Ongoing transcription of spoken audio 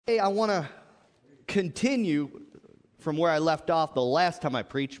I want to continue from where I left off the last time I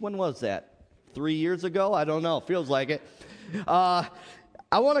preached. When was that? 3 years ago? I don't know. Feels like it. I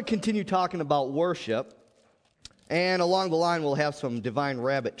want to continue talking about worship. And along the line, we'll have some divine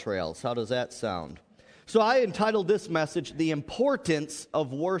rabbit trails. How does that sound? So I entitled this message, The Importance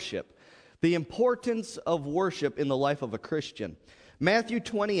of Worship. The importance of worship in the life of a Christian. Matthew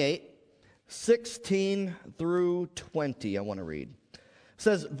 28, 16 through 20, I want to read. It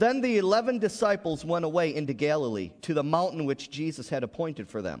says, Then the 11 disciples went away into Galilee, to the mountain which Jesus had appointed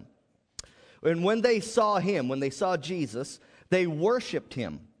for them. And when they saw him, when they saw Jesus, they worshipped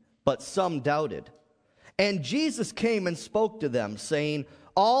him, but some doubted. And Jesus came and spoke to them, saying,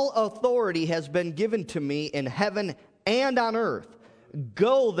 All authority has been given to me in heaven and on earth.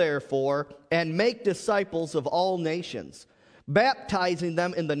 Go, therefore, and make disciples of all nations, baptizing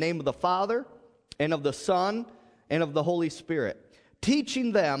them in the name of the Father, and of the Son, and of the Holy Spirit,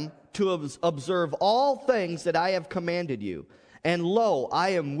 teaching them to observe all things that I have commanded you. And lo,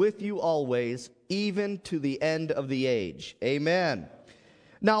 I am with you always, even to the end of the age. Amen.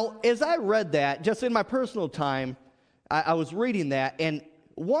 Now, as I read that, just in my personal time, I was reading that, and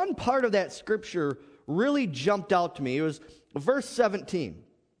one part of that scripture really jumped out to me. It was verse 17.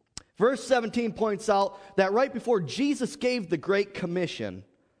 Verse 17 points out that right before Jesus gave the Great Commission,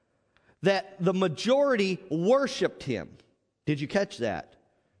 that the majority worshiped him. Did you catch that?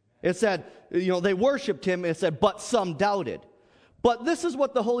 It said, they worshiped him, and it said, but some doubted. But this is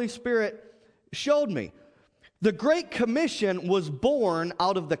what the Holy Spirit showed me. The Great Commission was born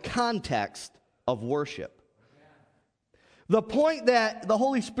out of the context of worship. The point that the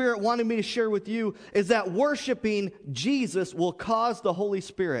Holy Spirit wanted me to share with you is that worshiping Jesus will cause the Holy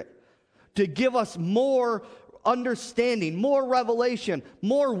Spirit to give us more understanding, more revelation,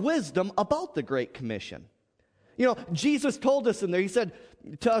 more wisdom about the Great Commission. Jesus told us in there, he said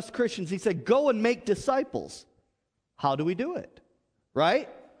to us Christians, he said, go and make disciples. How do we do it? Right?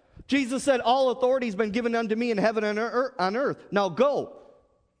 Jesus said, all authority has been given unto me in heaven and on earth. Now go.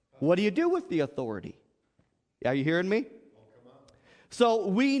 What do you do with the authority? Are you hearing me? So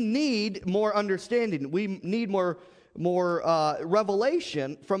we need more understanding. We need more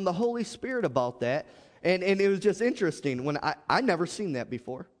revelation from the Holy Spirit about that. And it was just interesting when I never seen that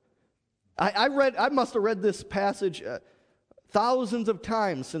before. I must have read this passage thousands of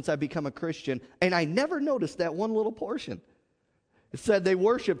times since I become a Christian, and I never noticed that one little portion. It said they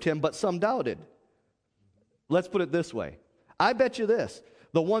worshiped him, but some doubted. Let's put it this way. I bet you this.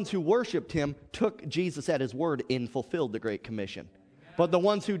 The ones who worshiped him took Jesus at his word and fulfilled the Great Commission. But the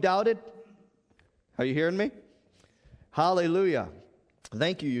ones who doubted, are you hearing me? Hallelujah.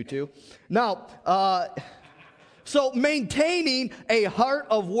 Thank you, you two. Now, so maintaining a heart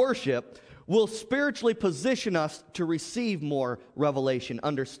of worship will spiritually position us to receive more revelation,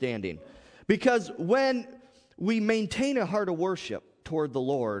 understanding. Because when we maintain a heart of worship toward the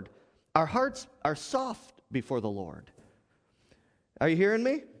Lord, our hearts are soft before the Lord. Are you hearing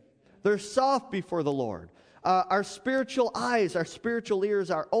me? They're soft before the Lord. Our spiritual eyes, our spiritual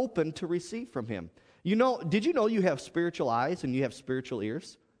ears are open to receive from him. Did you know you have spiritual eyes and you have spiritual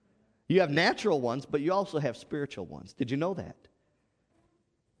ears? You have natural ones, but you also have spiritual ones. Did you know that?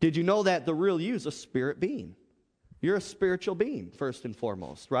 Did you know that the real you is a spirit being? You're a spiritual being, first and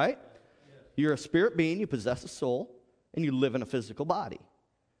foremost, right? You're a spirit being, you possess a soul, and you live in a physical body.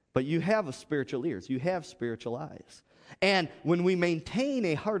 But you have a spiritual ears, you have spiritual eyes. And when we maintain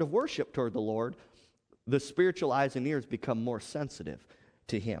a heart of worship toward the Lord, the spiritual eyes and ears become more sensitive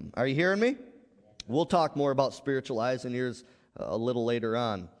to him. Are you hearing me? We'll talk more about spiritual eyes and ears a little later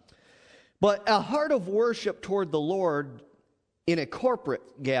on. But a heart of worship toward the Lord in a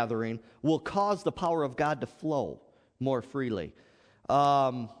corporate gathering will cause the power of God to flow more freely.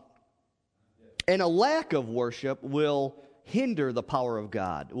 And a lack of worship will hinder the power of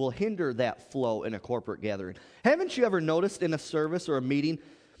God, will hinder that flow in a corporate gathering. Haven't you ever noticed in a service or a meeting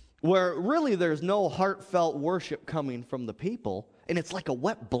where really there's no heartfelt worship coming from the people, and it's like a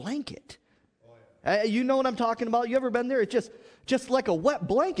wet blanket? You know what I'm talking about? You ever been there? It's just like a wet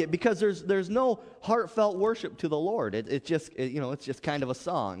blanket because there's no heartfelt worship to the Lord. It's just kind of a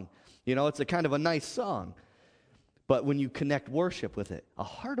song. It's a kind of a nice song. But when you connect worship with it, a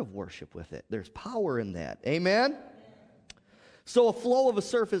heart of worship with it, there's power in that. Amen? So a flow of a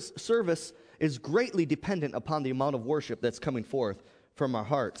service is greatly dependent upon the amount of worship that's coming forth from our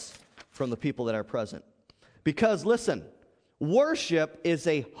hearts, from the people that are present. Because, listen, worship is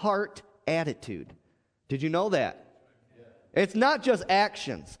a heart attitude. Did you know that? It's not just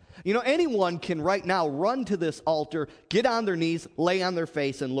actions. Anyone can right now run to this altar, get on their knees, lay on their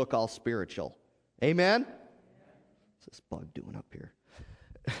face, and look all spiritual. Amen? What's this bug doing up here?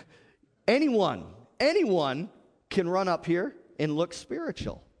 Anyone can run up here and look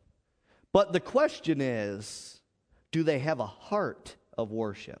spiritual. But the question is, do they have a heart of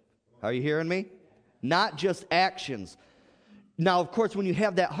worship? Are you hearing me? Not just actions. Now, of course, when you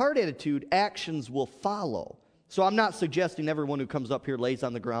have that heart attitude, actions will follow. So I'm not suggesting everyone who comes up here lays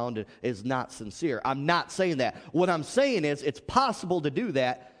on the ground and is not sincere. I'm not saying that. What I'm saying is it's possible to do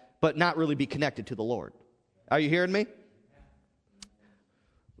that, but not really be connected to the Lord. Are you hearing me?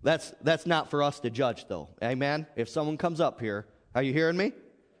 That's not for us to judge, though. Amen? If someone comes up here, are you hearing me?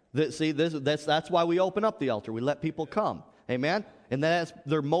 That's why we open up the altar. We let people come. Amen? And that's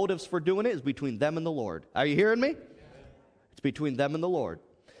their motives for doing it is between them and the Lord. Are you hearing me? It's between them and the Lord.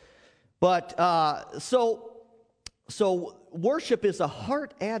 But so worship is a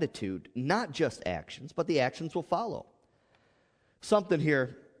heart attitude, not just actions, but the actions will follow. Something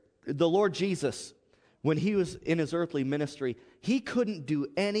here, the Lord Jesus, when he was in his earthly ministry, he couldn't do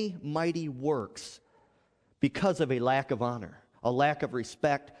any mighty works because of a lack of honor, a lack of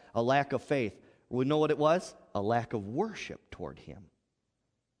respect, a lack of faith. We know what it was? A lack of worship toward him.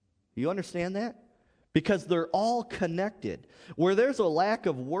 You understand that? Because they're all connected. Where there's a lack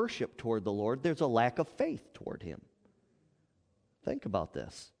of worship toward the Lord, there's a lack of faith toward him. Think about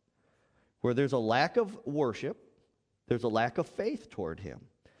this. Where there's a lack of worship, there's a lack of faith toward him.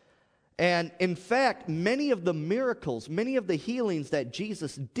 And in fact, many of the miracles, many of the healings that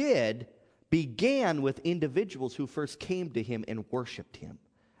Jesus did began with individuals who first came to him and worshiped him.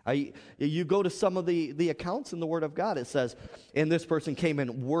 You go to some of the accounts in the Word of God, it says, and this person came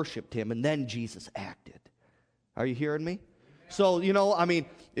and worshiped him, and then Jesus acted. Are you hearing me? So,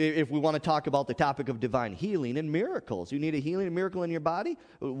 if we want to talk about the topic of divine healing and miracles, you need a healing and miracle in your body?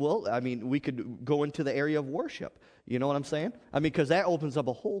 Well, we could go into the area of worship. You know what I'm saying? Because that opens up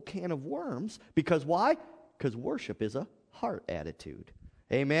a whole can of worms. Because why? Because worship is a heart attitude.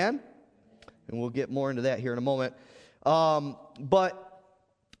 Amen? And we'll get more into that here in a moment.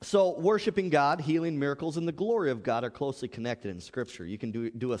 So worshiping God, healing, miracles, and the glory of God are closely connected in Scripture. You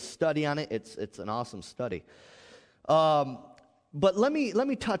can do a study on it. It's an awesome study. But let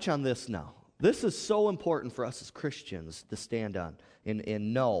me touch on this now. This is so important for us as Christians to stand on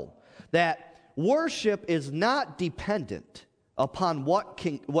and know that worship is not dependent upon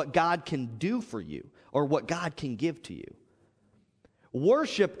what God can do for you or what God can give to you.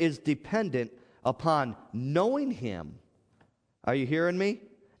 Worship is dependent upon knowing him. Are you hearing me?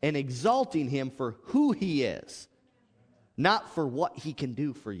 And exalting him for who he is, not for what he can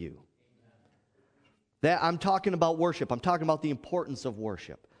do for you. That I'm talking about worship. I'm talking about the importance of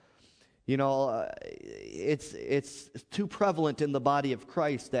worship. It's too prevalent in the body of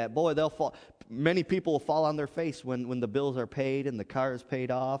Christ that, boy, many people will fall on their face when the bills are paid and the car is paid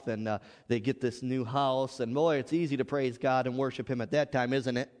off and they get this new house. And boy, it's easy to praise God and worship him at that time,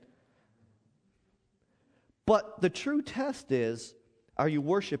 isn't it? But the true test is, are you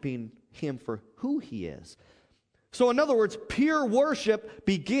worshiping him for who he is? So in other words, pure worship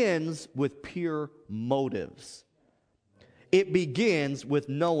begins with pure motives. It begins with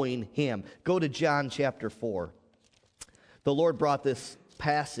knowing him. Go to John chapter 4. The Lord brought this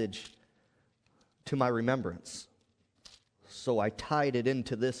passage to my remembrance, so I tied it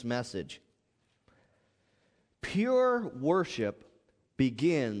into this message. Pure worship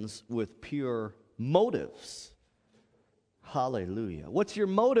begins with pure motives. Hallelujah. What's your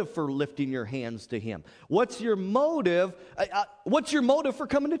motive for lifting your hands to him? What's your motive? What's your motive for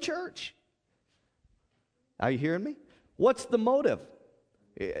coming to church? Are you hearing me? What's the motive?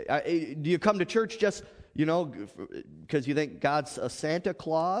 Do you come to church just, because you think God's a Santa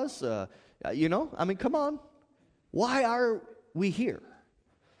Claus? Come on. Why are we here?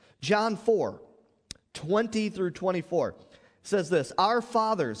 John 4, 20 through 24 says this, our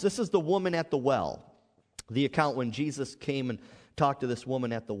fathers, this is the woman at the well. The account when Jesus came and talked to this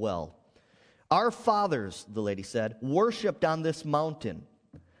woman at the well. Our fathers, the lady said, worshipped on this mountain.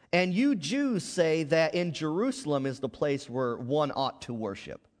 And you Jews say that in Jerusalem is the place where one ought to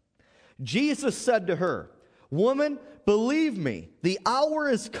worship. Jesus said to her, woman, believe me, the hour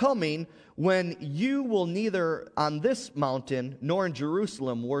is coming when you will neither on this mountain nor in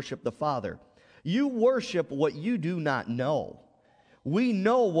Jerusalem worship the Father. You worship what you do not know. We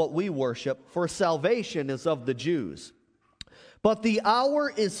know what we worship, for salvation is of the Jews. But the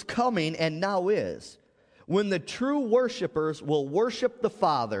hour is coming, and now is, when the true worshipers will worship the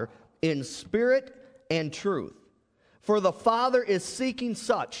Father in spirit and truth. For the Father is seeking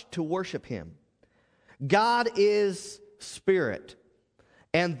such to worship him. God is spirit,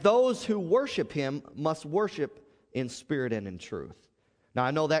 and those who worship him must worship in spirit and in truth. Now,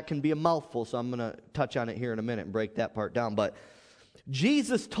 I know that can be a mouthful, so I'm going to touch on it here in a minute and break that part down, but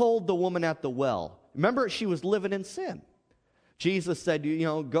Jesus told the woman at the well, remember, she was living in sin. Jesus said,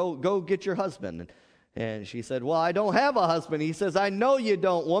 go get your husband. And she said, well, I don't have a husband. He says, I know you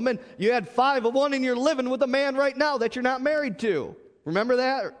don't, woman. You had 5 of one and you're living with a man right now that you're not married to. Remember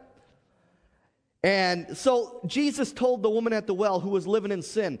that? And so Jesus told the woman at the well who was living in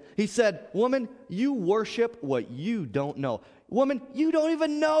sin, he said, woman, you worship what you don't know. Woman, you don't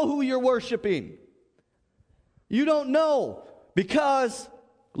even know who you're worshiping. You don't know because,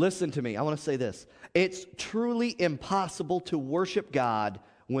 listen to me, I want to say this. It's truly impossible to worship God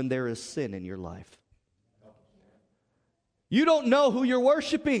when there is sin in your life. You don't know who you're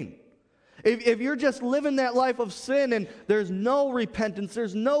worshiping. If you're just living that life of sin and there's no repentance,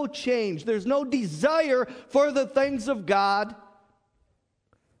 there's no change, there's no desire for the things of God,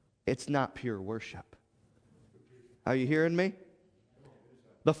 it's not pure worship. Are you hearing me?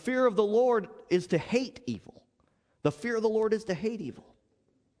 The fear of the Lord is to hate evil. The fear of the Lord is to hate evil.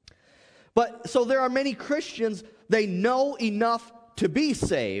 But so there are many Christians, they know enough to be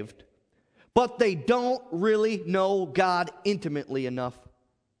saved, but they don't really know God intimately enough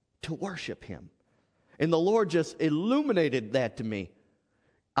to worship Him. And the Lord just illuminated that to me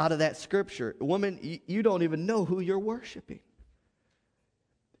out of that scripture. Woman, you don't even know who you're worshiping.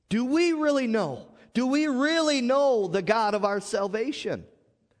 Do we really know? Do we really know the God of our salvation?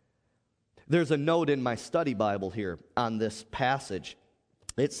 There's a note in my study Bible here on this passage.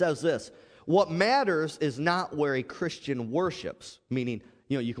 It says this: what matters is not where a Christian worships, meaning,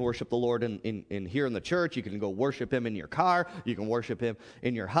 you can worship the Lord in here in the church. You can go worship Him in your car. You can worship Him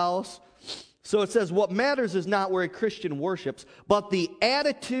in your house. So it says, what matters is not where a Christian worships, but the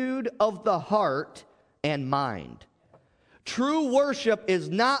attitude of the heart and mind. True worship is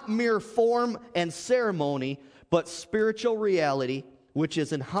not mere form and ceremony, but spiritual reality, which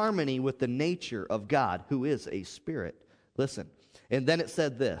is in harmony with the nature of God, who is a spirit. Listen, and then it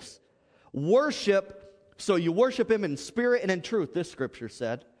said this: worship. So you worship Him in spirit and in truth, this scripture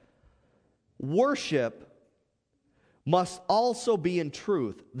said. Worship must also be in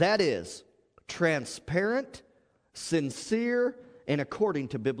truth. That is, transparent, sincere, and according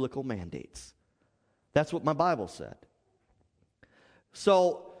to biblical mandates. That's what my Bible said.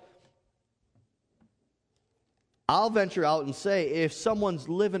 So I'll venture out and say, if someone's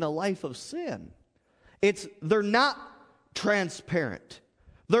living a life of sin, they're not transparent.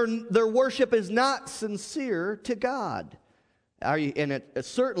 Their worship is not sincere to God. And it's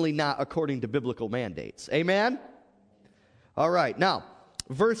certainly not according to biblical mandates. Amen? All right. Now,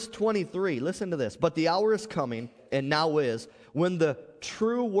 verse 23, listen to this. But the hour is coming, and now is, when the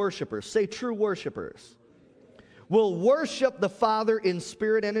true worshipers, say true worshipers, will worship the Father in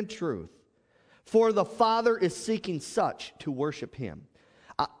spirit and in truth. For the Father is seeking such to worship Him.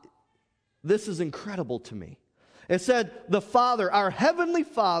 This is incredible to me. It said, the Father, our Heavenly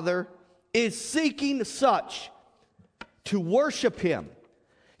Father, is seeking such to worship Him.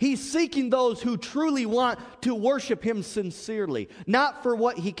 He's seeking those who truly want to worship Him sincerely. Not for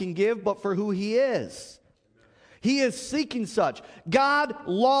what He can give, but for who He is. He is seeking such. God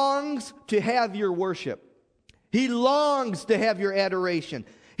longs to have your worship. He longs to have your adoration.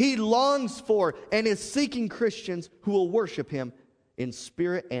 He longs for and is seeking Christians who will worship Him in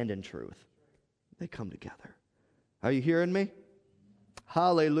spirit and in truth. They come together. Are you hearing me?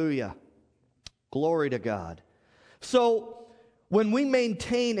 Hallelujah. Glory to God. So, when we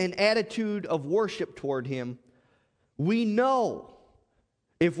maintain an attitude of worship toward Him, we know,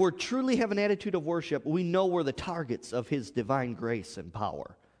 if we truly have an attitude of worship, we know we're the targets of His divine grace and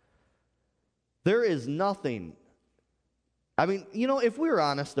power. There is nothing, if we're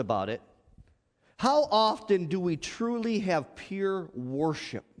honest about it, how often do we truly have pure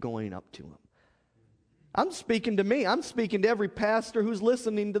worship going up to Him? I'm speaking to me. I'm speaking to every pastor who's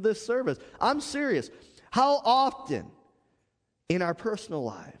listening to this service. I'm serious. How often in our personal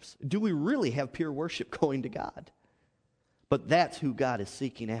lives do we really have pure worship going to God? But that's who God is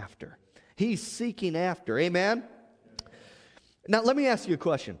seeking after. He's seeking after. Amen? Now, let me ask you a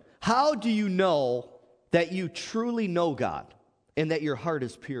question. How do you know that you truly know God and that your heart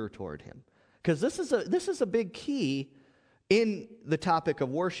is pure toward Him? Because this is a big key in the topic of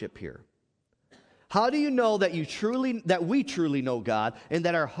worship here. How do you know that we truly know God and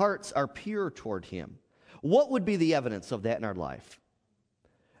that our hearts are pure toward Him? What would be the evidence of that in our life?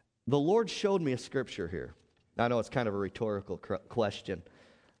 The Lord showed me a scripture here. I know it's kind of a rhetorical question.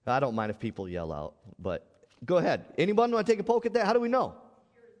 I don't mind if people yell out, but go ahead. Anyone want to take a poke at that? How do we know?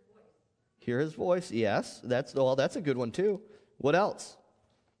 Hear His voice. Yes, that's a good one too. What else?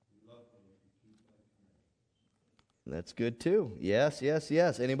 That's good too. Yes.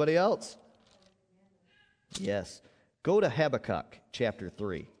 Anybody else? Yes. Go to Habakkuk chapter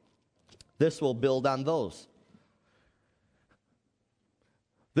 3. This will build on those.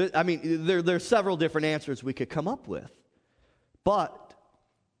 There's several different answers we could come up with. But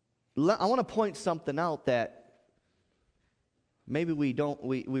I want to point something out that maybe we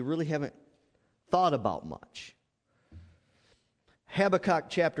really haven't thought about much. Habakkuk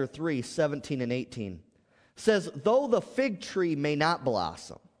chapter 3, 17 and 18 says, though the fig tree may not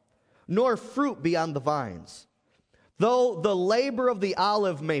blossom, nor fruit be on the vines, though the labor of the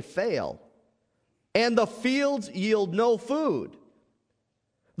olive may fail, and the fields yield no food,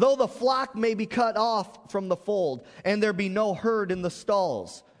 though the flock may be cut off from the fold, and there be no herd in the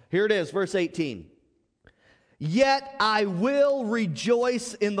stalls. Here it is, verse 18. Yet I will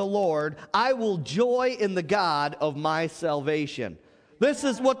rejoice in the Lord. I will joy in the God of my salvation. This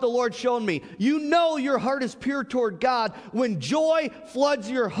is what the Lord showed me. You know your heart is pure toward God when joy floods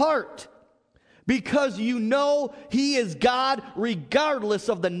your heart, because you know He is God regardless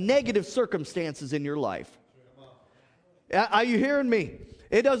of the negative circumstances in your life. Are you hearing me?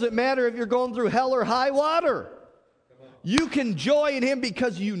 It doesn't matter if you're going through hell or high water. You can joy in Him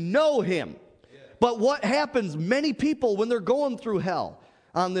because you know Him. But what happens, many people, when they're going through hell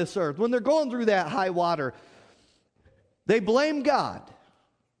on this earth, when they're going through that high water, they blame God.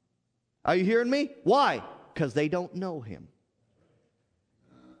 Are you hearing me? Why? Because they don't know Him.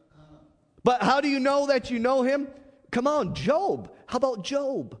 But how do you know that you know Him? Come on, Job. How about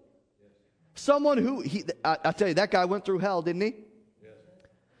Job? Someone who, I tell you, that guy went through hell, didn't he?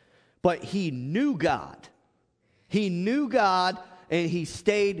 But he knew God. He knew God, and he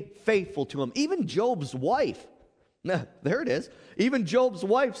stayed faithful to Him. Even Job's wife, there it is. Even Job's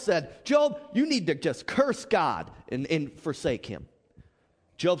wife said, Job, you need to just curse God and forsake Him.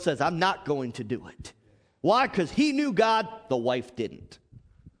 Job says, I'm not going to do it. Why? Because he knew God, the wife didn't.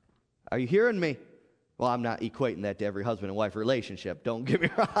 Are you hearing me? Well, I'm not equating that to every husband and wife relationship. Don't get me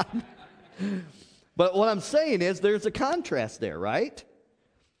wrong. But what I'm saying is there's a contrast there, right?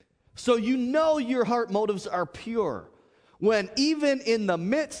 So you know your heart motives are pure when even in the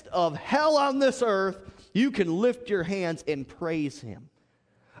midst of hell on this earth, you can lift your hands and praise Him.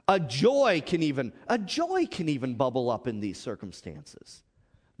 A joy can even bubble up in these circumstances.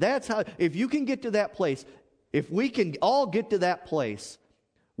 That's how, if you can get to that place, if we can all get to that place,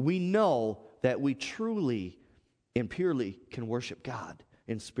 we know that we truly and purely can worship God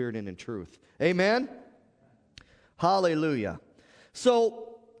in spirit and in truth. Amen? Hallelujah.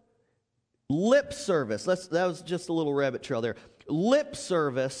 So, lip service, that was just a little rabbit trail there. Lip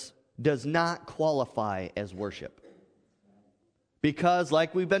service does not qualify as worship. Because,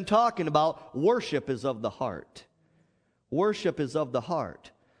 like we've been talking about, worship is of the heart. Worship is of the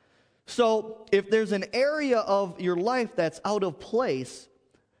heart. So, if there's an area of your life that's out of place,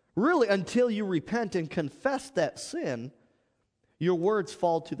 really until you repent and confess that sin, your words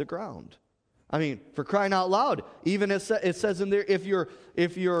fall to the ground. I mean, for crying out loud, even it says in there, if your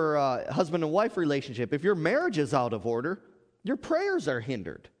husband and wife relationship, if your marriage is out of order, your prayers are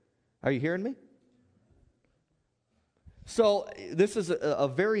hindered. Are you hearing me? So this is a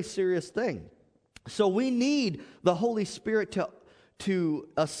very serious thing. So we need the Holy Spirit to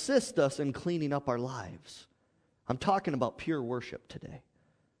assist us in cleaning up our lives. I'm talking about pure worship today.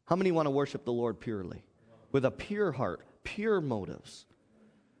 How many want to worship the Lord purely? With a pure heart, pure motives.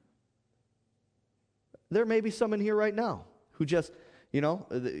 There may be some in here right now who just,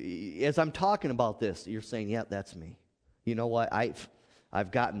 as I'm talking about this, you're saying, yeah, that's me. You know what?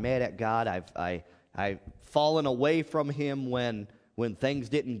 I've gotten mad at God. I've fallen away from Him when things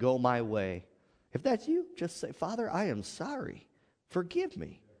didn't go my way. If that's you, just say, Father, I am sorry. Forgive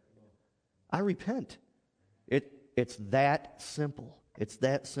me. I repent. It's that simple. It's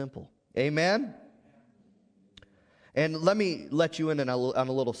that simple. Amen? And let me let you in on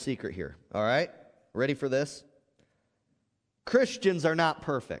a little secret here. All right? Ready for this? Christians are not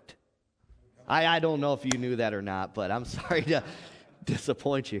perfect. I don't know if you knew that or not, but I'm sorry to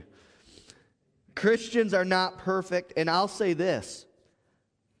disappoint you. Christians are not perfect, and I'll say this.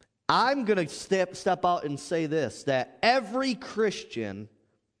 I'm going to step out and say this, that every Christian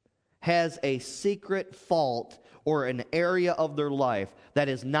has a secret fault or an area of their life that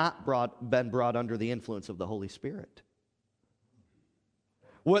has not been brought under the influence of the Holy Spirit.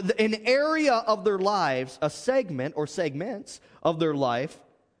 An area of their lives, a segment or segments of their life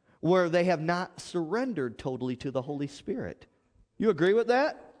where they have not surrendered totally to the Holy Spirit. You agree with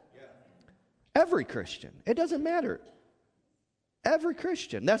that? Yeah. Every Christian. It doesn't matter. Every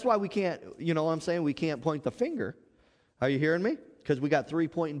Christian. That's why we can't, we can't point the finger. Are you hearing me? Because we got three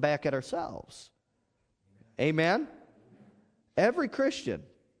pointing back at ourselves. Amen? Every Christian.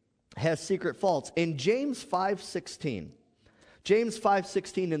 has secret faults. In James 5:16, James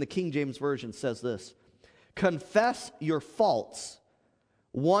 5:16 in the King James Version says this: confess your faults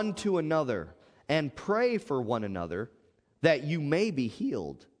one to another and pray for one another that you may be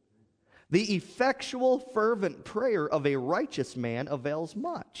healed. The effectual, fervent prayer of a righteous man avails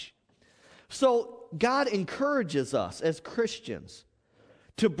much. So God encourages us as Christians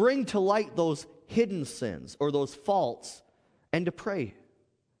to bring to light those hidden sins or those faults and to pray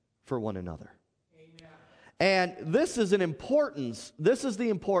for one another. Amen. And this is an importance. This is the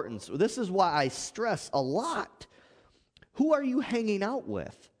importance. This is why I stress a lot. Who are you hanging out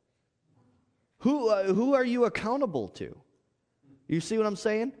with? Who are you accountable to? You see what I'm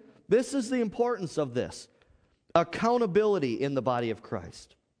saying? This is the importance of this. Accountability in the body of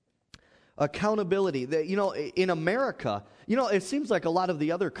Christ. Accountability. In America, it seems like a lot of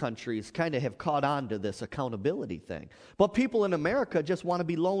the other countries kind of have caught on to this accountability thing. But people in America just want to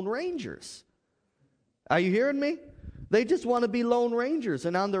be lone rangers. Are you hearing me? They just want to be lone rangers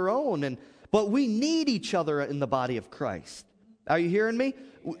and on their own. But we need each other in the body of Christ. Are you hearing me?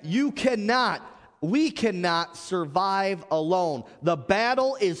 We cannot survive alone. The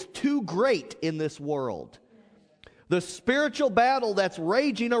battle is too great in this world. The spiritual battle that's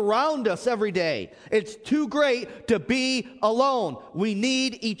raging around us every day, it's too great to be alone. We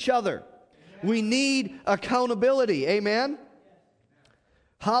need each other. We need accountability. Amen?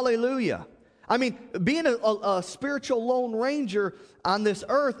 Hallelujah. I mean, being a spiritual lone ranger on this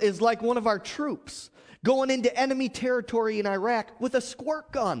earth is like one of our troops going into enemy territory in Iraq with a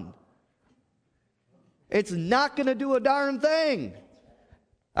squirt gun. It's not going to do a darn thing.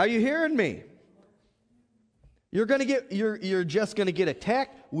 Are you hearing me? You're just going to get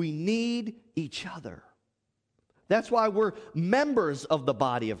attacked. We need each other. That's why we're members of the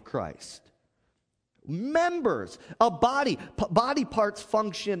body of Christ. Members. Body parts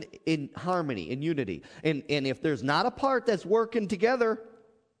function in harmony, in unity. And if there's not a part that's working together,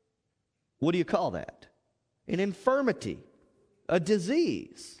 what do you call that? An infirmity, a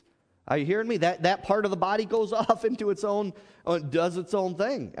disease. Are you hearing me? That part of the body goes off into its own, does its own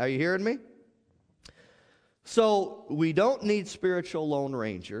thing. Are you hearing me? So we don't need spiritual lone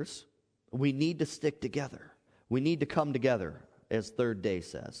rangers. We need to stick together. We need to come together, as Third Day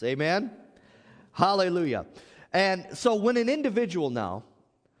says. Amen? Hallelujah. And so when an individual now,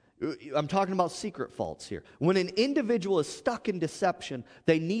 I'm talking about secret faults here. When an individual is stuck in deception,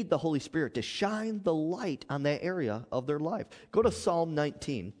 they need the Holy Spirit to shine the light on that area of their life. Go to Psalm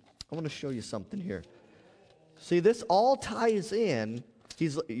 19. I want to show you something here. See, this all ties in.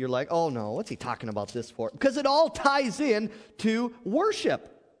 You're like, oh no, what's he talking about this for? Because it all ties in to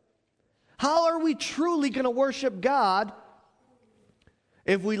worship. How are we truly going to worship God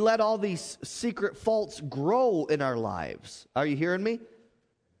if we let all these secret faults grow in our lives? Are you hearing me?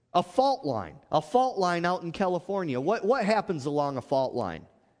 A fault line out in California. What happens along a fault line?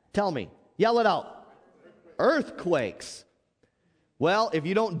 Tell me. Yell it out. Earthquakes. Well, if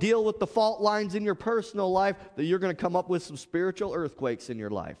you don't deal with the fault lines in your personal life, then you're going to come up with some spiritual earthquakes in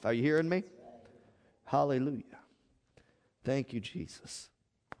your life. Are you hearing me? Hallelujah. Thank you, Jesus.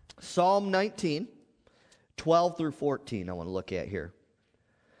 Psalm 19, 12 through 14, I want to look at here.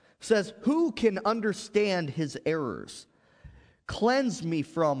 It says, who can understand his errors? Cleanse me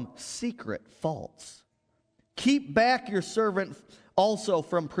from secret faults. Keep back your servant also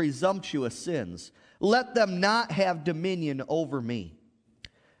from presumptuous sins. Let them not have dominion over me.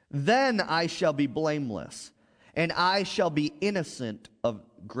 Then I shall be blameless, and I shall be innocent of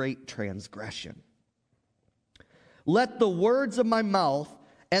great transgression. Let the words of my mouth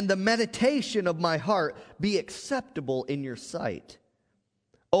and the meditation of my heart be acceptable in your sight.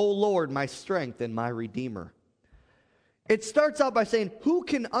 O Lord, my strength and my redeemer. It starts out by saying, who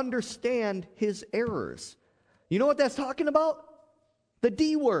can understand his errors? You know what that's talking about? The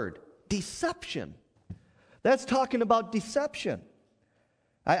D word, deception. That's talking about deception.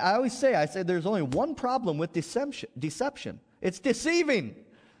 I always say there's only one problem with deception. It's deceiving.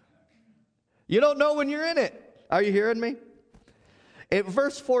 You don't know when you're in it. Are you hearing me?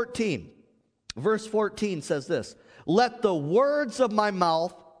 Verse 14 says this, let the words of my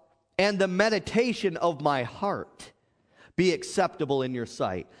mouth and the meditation of my heart be acceptable in your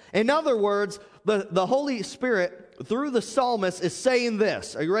sight. In other words, the Holy Spirit, through the psalmist, is saying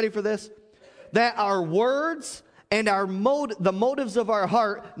this. Are you ready for this? That our words and the motives of our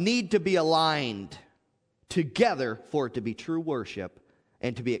heart need to be aligned together for it to be true worship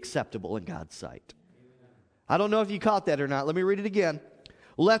and to be acceptable in God's sight. I don't know if you caught that or not. Let me read it again.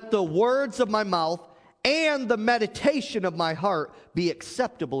 Let the words of my mouth and the meditation of my heart be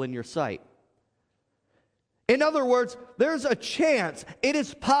acceptable in your sight. In other words, there's a chance, it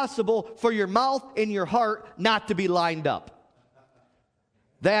is possible for your mouth and your heart not to be lined up.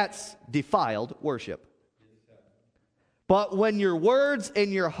 That's defiled worship. But when your words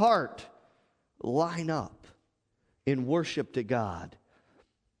and your heart line up in worship to God,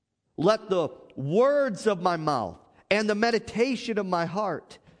 let the words of my mouth and the meditation of my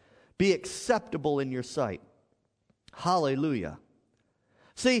heart be acceptable in your sight. Hallelujah.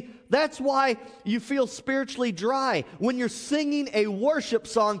 See, that's why you feel spiritually dry when you're singing a worship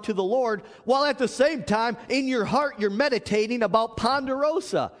song to the Lord, while at the same time, in your heart, you're meditating about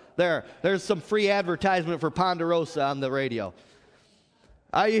Ponderosa. There's some free advertisement for Ponderosa on the radio.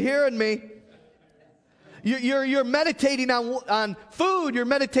 Are you hearing me? You're meditating on food. You're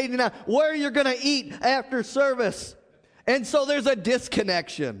meditating on where you're going to eat after service. And so there's a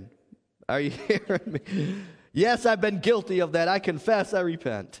disconnection. Are you hearing me? Yes, I've been guilty of that. I confess, I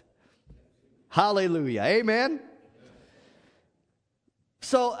repent. Hallelujah. Amen?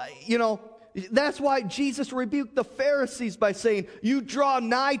 So, that's why Jesus rebuked the Pharisees by saying, you draw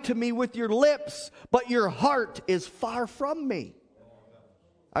nigh to me with your lips, but your heart is far from me.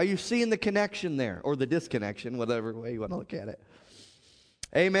 Are you seeing the connection there? Or the disconnection, whatever way you want to look at it.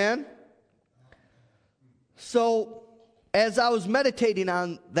 Amen? So, as I was meditating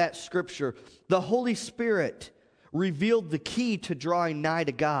on that scripture, the Holy Spirit revealed the key to drawing nigh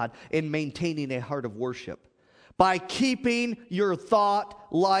to God and maintaining a heart of worship by keeping your thought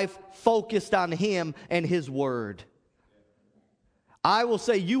life focused on Him and His Word. I will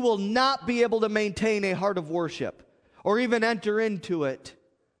say you will not be able to maintain a heart of worship or even enter into it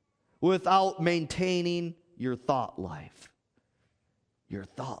without maintaining your thought life. Your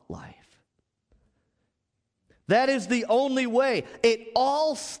thought life. That is the only way. It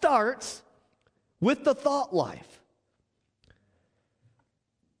all starts with the thought life.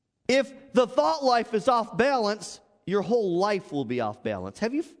 If the thought life is off balance, your whole life will be off balance.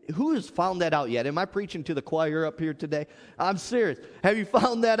 Who has found that out yet? Am I preaching to the choir up here today? I'm serious. Have you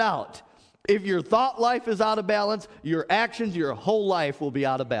found that out? If your thought life is out of balance, your actions, your whole life will be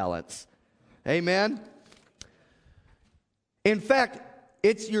out of balance. Amen? In fact,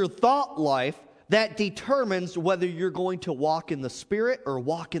 it's your thought life that determines whether you're going to walk in the Spirit or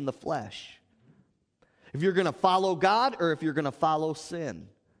walk in the flesh. If you're going to follow God or if you're going to follow sin.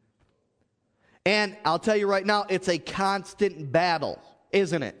 And I'll tell you right now, it's a constant battle,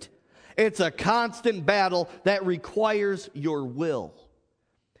 isn't it? It's a constant battle that requires your will.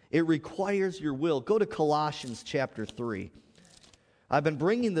 It requires your will. Go to Colossians chapter 3. I've been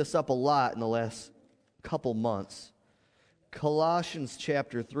bringing this up a lot in the last couple months. Colossians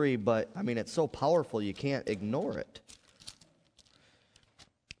chapter 3, but it's so powerful you can't ignore it.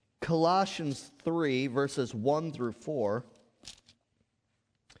 Colossians 3, verses 1 through 4,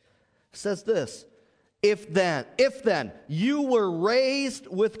 says this, If then you were raised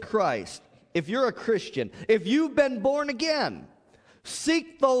with Christ, if you're a Christian, if you've been born again,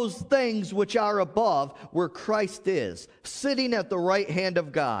 seek those things which are above, where Christ is, sitting at the right hand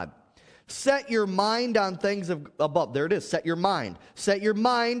of God. Set your mind on things above. There it is, set your mind. Set your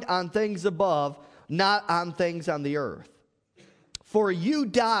mind on things above, not on things on the earth. For you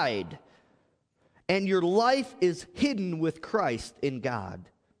died, and your life is hidden with Christ in God.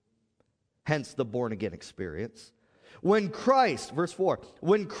 Hence the born-again experience. When Christ, verse 4,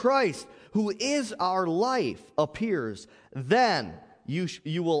 when Christ, who is our life, appears, then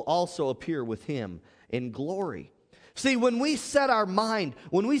you will also appear with Him in glory. See, when we set our mind,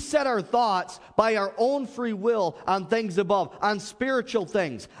 when we set our thoughts by our own free will on things above, on spiritual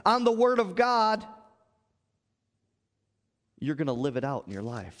things, on the Word of God, you're going to live it out in your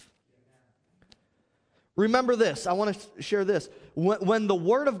life. Remember this, I want to share this. When the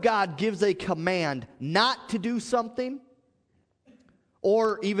Word of God gives a command not to do something,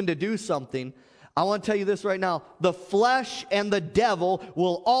 or even to do something, I want to tell you this right now. The flesh and the devil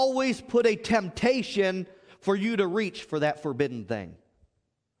will always put a temptation for you to reach for that forbidden thing.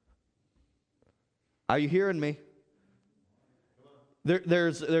 Are you hearing me?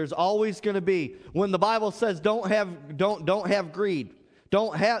 There's always going to be, when the Bible says don't have greed,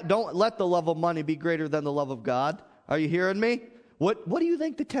 don't let the love of money be greater than the love of God. Are you hearing me? What do you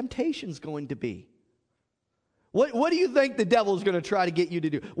think the temptation's going to be? What do you think the devil's going to try to get you to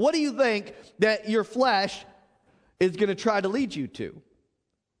do? What do you think that your flesh is going to try to lead you to?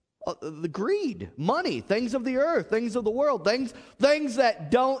 The greed, money, things of the earth, things of the world, things that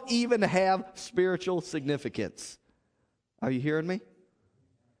don't even have spiritual significance. Are you hearing me?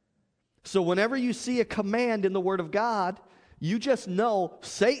 So whenever you see a command in the Word of God, you just know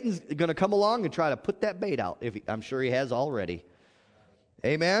Satan's going to come along and try to put that bait out. I'm sure he has already.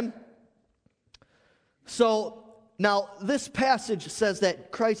 Amen? So now this passage says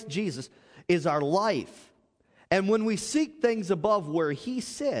that Christ Jesus is our life. And when we seek things above where he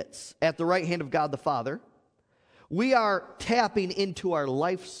sits at the right hand of God the Father, we are tapping into our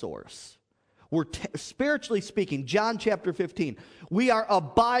life source. We're spiritually speaking, John chapter 15, we are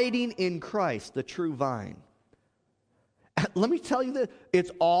abiding in Christ, the true vine. Let me tell you that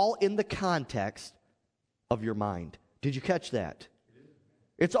it's all in the context of your mind. Did you catch that?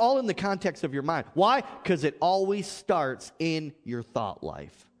 It's all in the context of your mind. Why? Because it always starts in your thought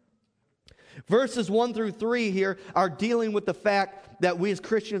life. Verses 1 through 3 here are dealing with the fact that we as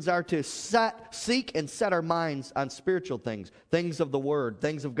Christians are to seek and set our minds on spiritual things, things of the Word,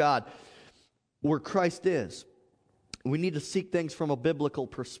 things of God, where Christ is. We need to seek things from a biblical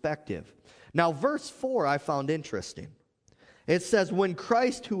perspective. Now, verse 4 I found interesting. It says, when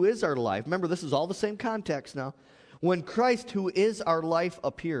Christ, who is our life, remember this is all the same context now, when Christ, who is our life,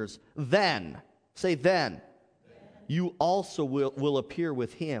 appears, then, say then, you also will appear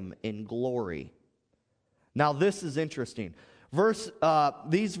with him in glory. Now this is interesting.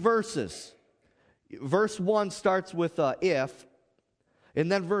 These verses, verse 1 starts with if, and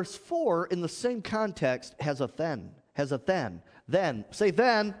then verse 4 in the same context has a then. Say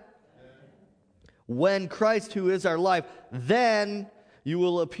then. When Christ, who is our life, then you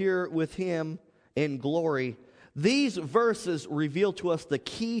will appear with him in glory. These verses reveal to us the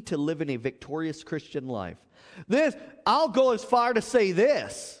key to living a victorious Christian life. I'll go as far to say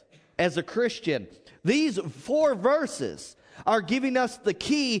this as a Christian. These 4 verses are giving us the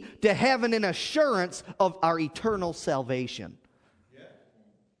key to having an assurance of our eternal salvation.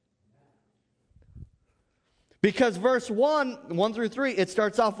 Because verse 1 through 3, it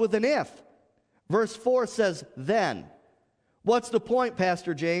starts off with an if. Verse 4 says then. What's the point,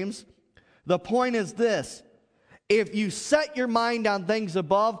 Pastor James? The point is this. If you set your mind on things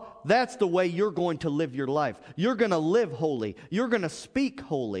above, that's the way you're going to live your life. You're going to live holy. You're going to speak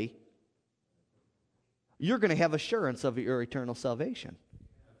holy. You're going to have assurance of your eternal salvation.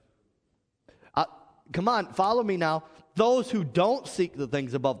 Come on, follow me now. Those who don't seek the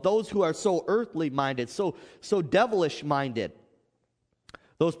things above, those who are so earthly minded, so devilish minded,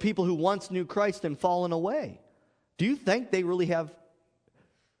 those people who once knew Christ and fallen away, do you think they really have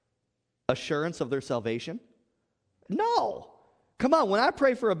assurance of their salvation? No. Come on, when I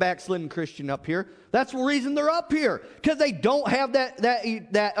pray for a backslidden Christian up here, that's the reason they're up here, because they don't have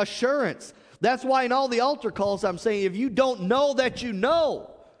that assurance. That's why in all the altar calls I'm saying, if you don't know that you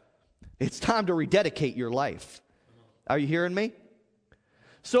know, it's time to rededicate your life. Are you hearing me?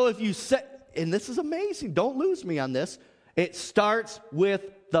 So if you set, and this is amazing, don't lose me on this, it starts with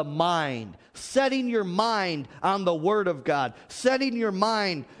the mind. Setting your mind on the Word of God. Setting your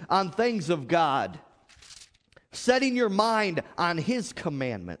mind on things of God. Setting your mind on His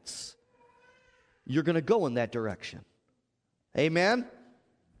commandments. You're going to go in that direction. Amen?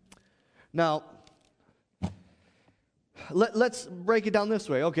 Now, let's break it down this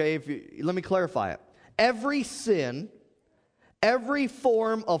way. Okay, let me clarify it. Every sin, every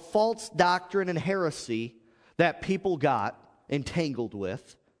form of false doctrine and heresy that people got entangled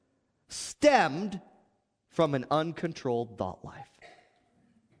with stemmed from an uncontrolled thought life.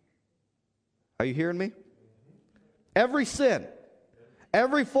 Are you hearing me? Every sin,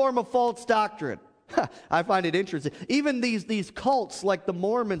 every form of false doctrine. I find it interesting. Even these cults like the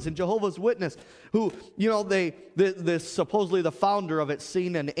Mormons and Jehovah's Witness, who, supposedly the founder of it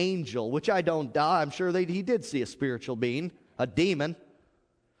seen an angel, which I don't doubt. I'm sure he did see a spiritual being, a demon.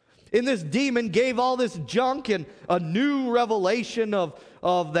 And this demon gave all this junk and a new revelation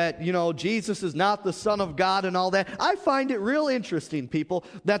of that, Jesus is not the Son of God and all that. I find it real interesting, people,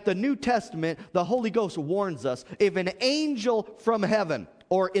 that the New Testament, the Holy Ghost warns us, if an angel from heaven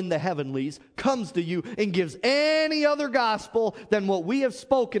or in the heavenlies comes to you and gives any other gospel than what we have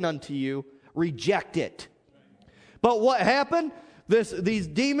spoken unto you, reject it. But what happened? These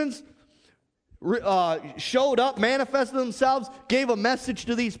demons showed up, manifested themselves, gave a message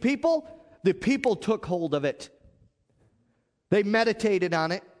to these people. The people took hold of it. They meditated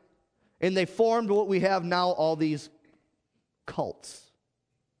on it, and they formed what we have now, all these cults.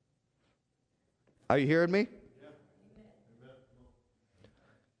 Are you hearing me? Yeah.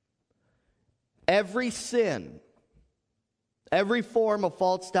 Every sin, every form of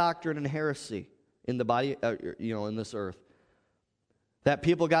false doctrine and heresy in the body, in this earth, that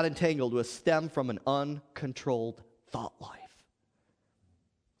people got entangled with stem from an uncontrolled thought life.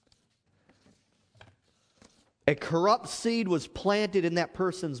 A corrupt seed was planted in that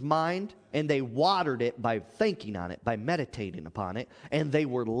person's mind, and they watered it by thinking on it, by meditating upon it, and they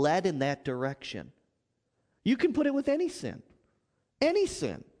were led in that direction. You can put it with any sin, any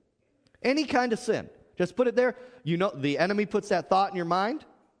kind of sin. Just put it there. You know, the enemy puts that thought in your mind.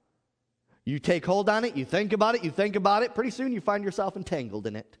 You take hold on it. You think about it. You think about it. Pretty soon you find yourself entangled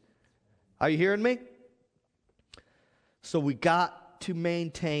in it. Are you hearing me? So we got to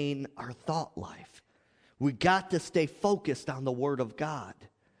maintain our thought life. We got to stay focused on the Word of God.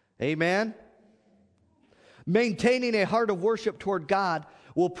 Amen? Maintaining a heart of worship toward God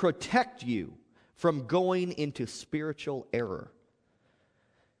will protect you from going into spiritual error.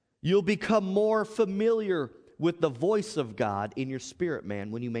 You'll become more familiar with the voice of God in your spirit,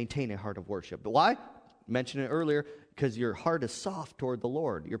 man, when you maintain a heart of worship. But why? I mentioned it earlier, because your heart is soft toward the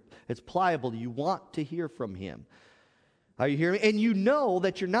Lord. It's pliable. You want to hear from Him. Are you hearing me? And you know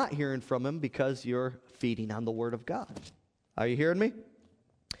that you're not hearing from Him because you're feeding on the Word of God. Are you hearing me?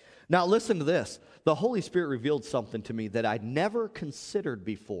 Now listen to this. The Holy Spirit revealed something to me that I'd never considered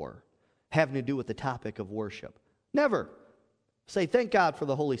before, having to do with the topic of worship. Never. Say, thank God for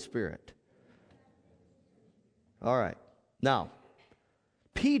the Holy Spirit. All right. Now,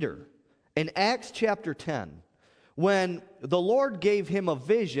 Peter, in Acts chapter 10, when the Lord gave him a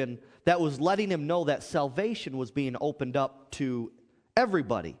vision that was letting him know that salvation was being opened up to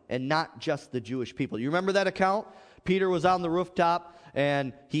everybody and not just the Jewish people. You remember that account? Peter was on the rooftop,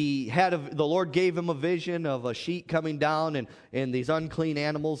 and the Lord gave him a vision of a sheet coming down and these unclean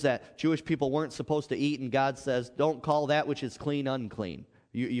animals that Jewish people weren't supposed to eat, and God says, don't call that which is clean unclean.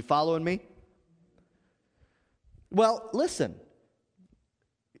 You following me? Well, listen.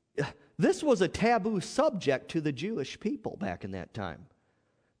 This was a taboo subject to the Jewish people back in that time.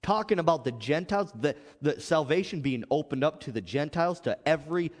 Talking about the Gentiles, the salvation being opened up to the Gentiles, to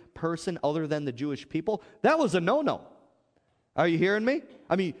every person other than the Jewish people, that was a no-no. Are you hearing me?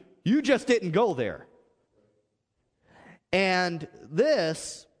 I mean, you just didn't go there. And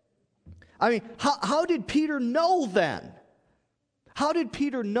this, I mean, how did Peter know then? How did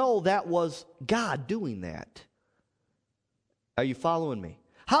Peter know that was God doing that? Are you following me?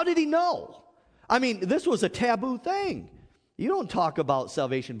 How did he know? I mean, this was a taboo thing. You don't talk about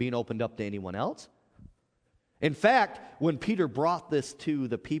salvation being opened up to anyone else. In fact, when Peter brought this to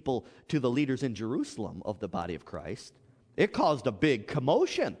the people, to the leaders in Jerusalem of the body of Christ, it caused a big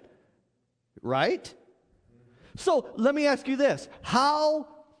commotion, right? So let me ask you this. How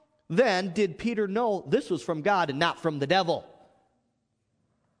then did Peter know this was from God and not from the devil?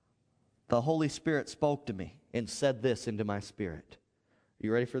 The Holy Spirit spoke to me and said this into my spirit.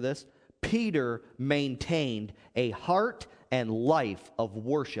 You ready for this? Peter maintained a heart and life of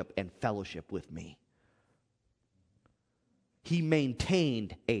worship and fellowship with me. He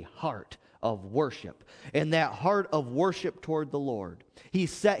maintained a heart of worship. And that heart of worship toward the Lord, he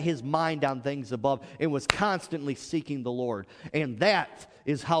set his mind on things above and was constantly seeking the Lord. And that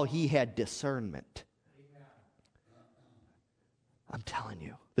is how he had discernment. I'm telling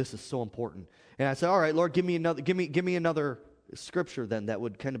you, this is so important. And I said, all right, Lord, give me another scripture then that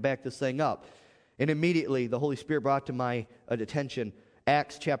would kind of back this thing up. And immediately the Holy Spirit brought to my attention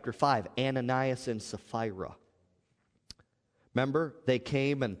Acts chapter 5, Ananias and Sapphira. Remember, they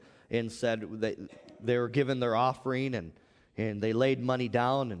came and said they were given their offering and they laid money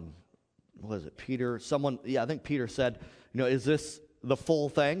down, and was it Peter? I think Peter said, is this the full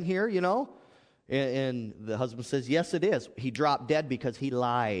thing here, And the husband says, yes, it is. He dropped dead because he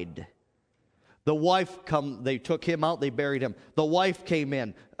lied. The wife they took him out, they buried him. The wife came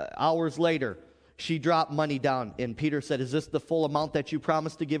in hours later. She dropped money down, and Peter said, is this the full amount that you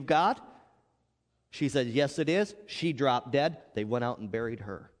promised to give God? She said, yes, it is. She dropped dead. They went out and buried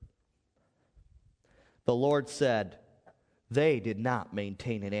her. The Lord said, they did not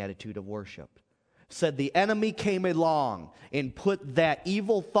maintain an attitude of worship. Said the enemy came along and put that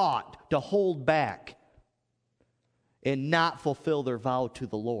evil thought to hold back and not fulfill their vow to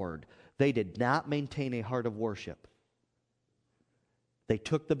the Lord. They did not maintain a heart of worship. They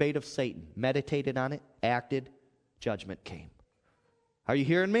took the bait of Satan, meditated on it, acted, judgment came. Are you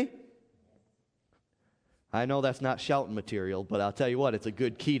hearing me? I know that's not shouting material, but I'll tell you what, it's a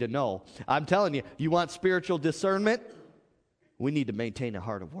good key to know. I'm telling you, you want spiritual discernment? We need to maintain a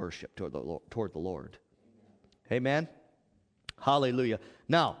heart of worship toward the Lord. Amen? Hallelujah.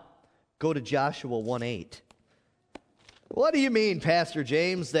 Now, go to Joshua 1:8. What do you mean, Pastor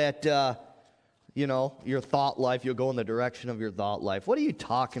James, that, your thought life, you'll go in the direction of your thought life? What are you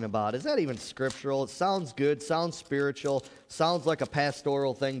talking about? Is that even scriptural? It sounds good, sounds spiritual, sounds like a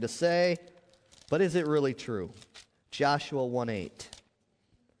pastoral thing to say, but is it really true? Joshua 1:8.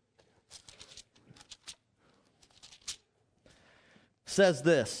 Says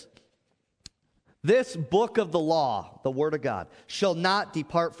this book of the law, the word of God, shall not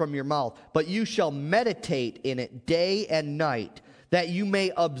depart from your mouth, but you shall meditate in it day and night, that you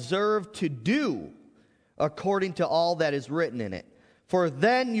may observe to do according to all that is written in it. For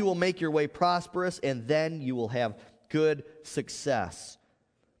then you will make your way prosperous, and then you will have good success.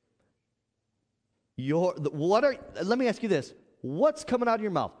 Let me ask you this. What's coming out of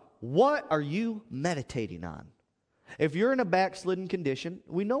your mouth? What are you meditating on? If you're in a backslidden condition,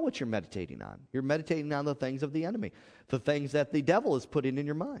 we know what you're meditating on. You're meditating on the things of the enemy, the things that the devil is putting in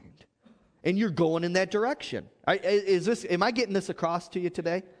your mind. And you're going in that direction. Am I getting this across to you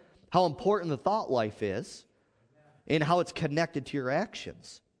today? How important the thought life is and how it's connected to your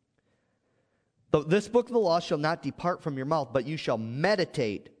actions. This book of the law shall not depart from your mouth, but you shall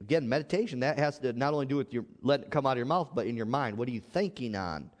meditate. Again, meditation, that has to not only do with your letting it come out of your mouth, but in your mind. What are you thinking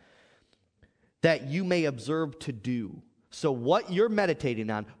on? That you may observe to do. So what you're meditating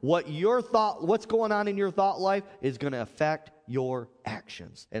on, what's going on in your thought life is going to affect your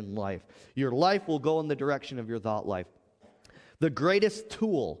actions and life. Your life will go in the direction of your thought life. The greatest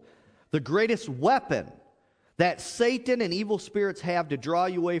tool, the greatest weapon that Satan and evil spirits have to draw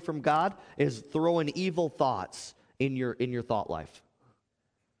you away from God is throwing evil thoughts in your thought life.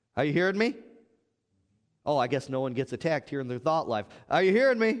 Are you hearing me? Oh, I guess no one gets attacked here in their thought life. Are you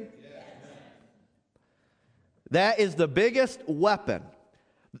hearing me? That is the biggest weapon.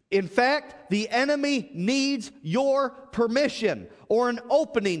 In fact, the enemy needs your permission or an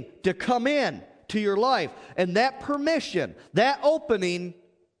opening to come in to your life. And that permission, that opening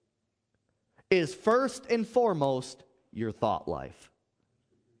is first and foremost your thought life.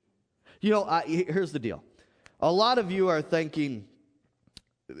 You know, here's the deal. A lot of you are thinking,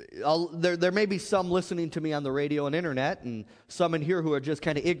 there may be some listening to me on the radio and internet, and some in here who are just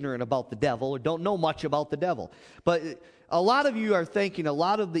kind of ignorant about the devil or don't know much about the devil. But a lot of you are thinking a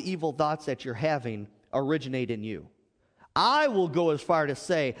lot of the evil thoughts that you're having originate in you. I will go as far to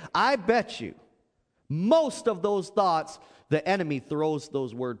say, I bet you, most of those thoughts, the enemy throws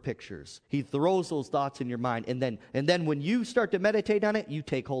those word pictures. He throws those thoughts in your mind, and then when you start to meditate on it, you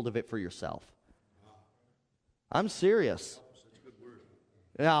take hold of it for yourself. I'm serious.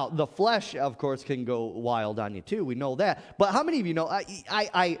 Now, the flesh, of course, can go wild on you too. We know that. But how many of you know,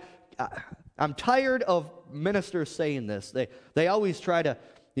 I'm tired of ministers saying this. They always try to,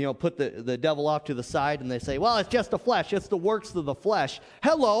 put the devil off to the side, and they say, well, it's just the flesh. It's the works of the flesh.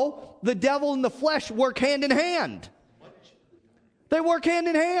 Hello, the devil and the flesh work hand in hand. They work hand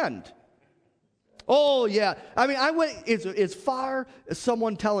in hand. Oh, yeah. I mean, I went as far as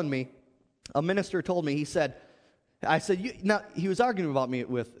someone telling me, a minister told me, he said, he was arguing about me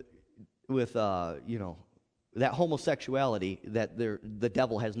with that homosexuality, that the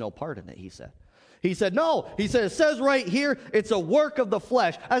devil has no part in it, he said. He said, no. He said, it says right here, it's a work of the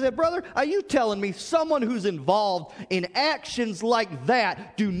flesh. I said, brother, are you telling me someone who's involved in actions like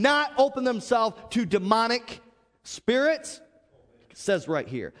that do not open themselves to demonic spirits? It says right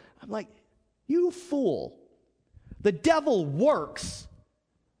here. I'm like, you fool. The devil works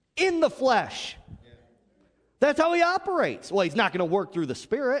in the flesh. That's how he operates. Well, he's not going to work through the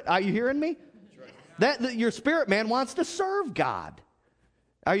spirit. Are you hearing me? That your spirit man wants to serve God.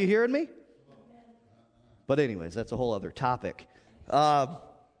 Are you hearing me? But anyways, that's a whole other topic.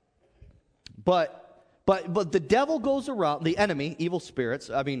 But the devil goes around, the enemy, evil spirits.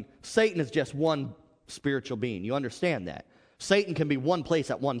 I mean, Satan is just one spiritual being. You understand that? Satan can be one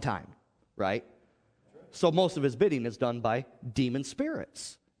place at one time, right? So most of his bidding is done by demon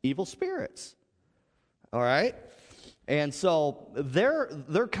spirits, evil spirits. All right? And so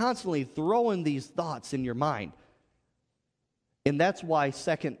they're constantly throwing these thoughts in your mind. And that's why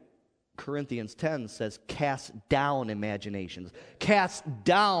 2 Corinthians 10 says, cast down imaginations. Cast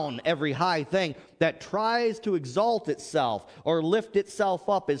down every high thing that tries to exalt itself or lift itself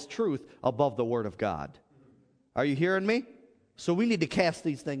up as truth above the Word of God. Are you hearing me? So we need to cast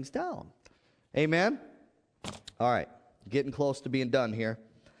these things down. Amen? All right. Getting close to being done here.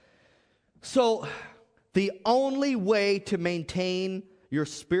 So the only way to maintain your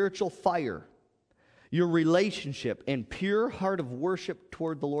spiritual fire, your relationship and pure heart of worship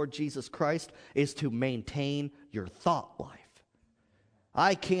toward the Lord Jesus Christ is to maintain your thought life.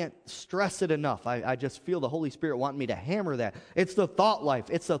 I can't stress it enough. I just feel the Holy Spirit wanting me to hammer that. It's the thought life.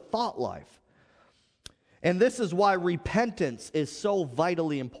 It's a thought life. And this is why repentance is so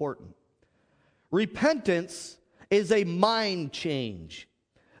vitally important. Repentance is a mind change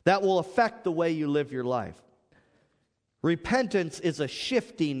that will affect the way you live your life. Repentance is a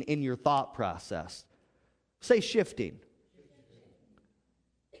shifting in your thought process. Say shifting.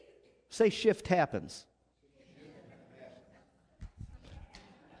 Say shift happens.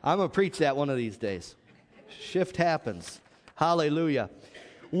 I'm going to preach that one of these days. Shift happens. Hallelujah.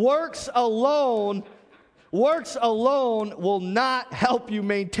 Works alone Works alone will not help you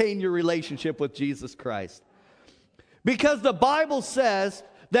maintain your relationship with Jesus Christ. Because the Bible says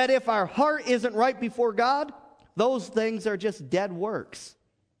that if our heart isn't right before God, those things are just dead works.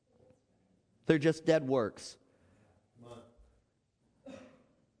 They're just dead works.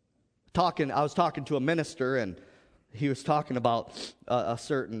 I was talking to a minister, and he was talking about a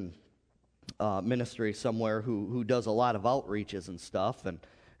certain ministry somewhere who does a lot of outreaches and stuff, and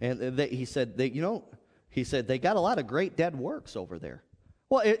he said they got a lot of great dead works over there.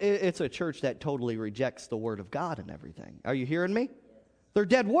 Well, it's a church that totally rejects the Word of God and everything. Are you hearing me? They're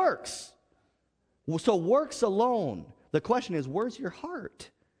dead works. So works alone. The question is, where's your heart?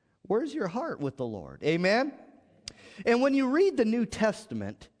 Where's your heart with the Lord? Amen? And when you read the New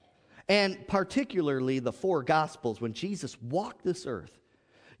Testament, and particularly the four Gospels, when Jesus walked this earth,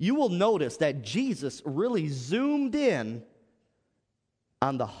 you will notice that Jesus really zoomed in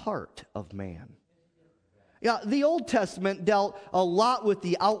on the heart of man. Yeah, the Old Testament dealt a lot with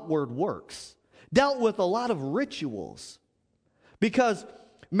the outward works, dealt with a lot of rituals, because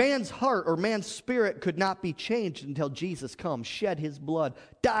man's heart or man's spirit could not be changed until Jesus come, shed his blood,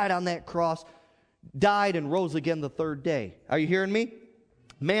 died on that cross, died and rose again the third day. Are you hearing me?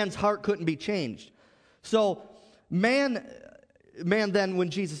 Man's heart couldn't be changed. So man then, when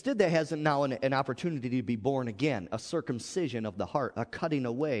Jesus did that, has now an opportunity to be born again, a circumcision of the heart, a cutting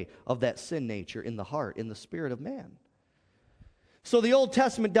away of that sin nature in the heart, in the spirit of man. So the Old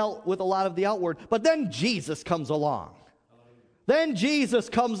Testament dealt with a lot of the outward, but then Jesus comes along. Then Jesus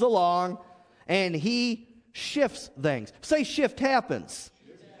comes along, and he shifts things. Say, shift happens.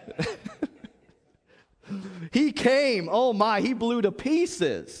 He came, oh my, he blew to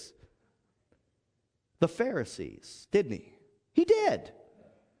pieces the Pharisees, didn't he? He did.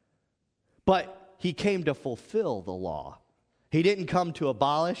 But he came to fulfill the law. He didn't come to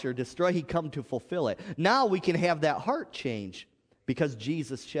abolish or destroy, he came to fulfill it. Now we can have that heart change because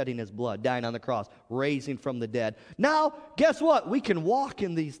Jesus shedding his blood, dying on the cross, raising from the dead. Now, guess what? We can walk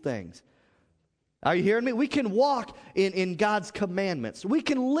in these things. Are you hearing me? We can walk in God's commandments. We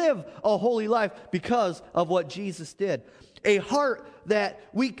can live a holy life because of what Jesus did. A heart that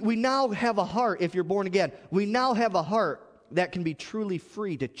we now have a heart, if you're born again, we now have a heart that can be truly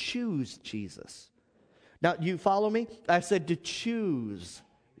free to choose Jesus. Now, you follow me? I said to choose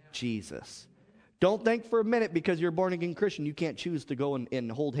Jesus. Don't think for a minute because you're a born again Christian, you can't choose to go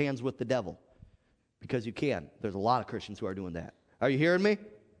and hold hands with the devil. Because you can. There's a lot of Christians who are doing that. Are you hearing me?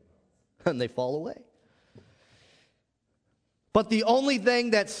 And they fall away. But the only thing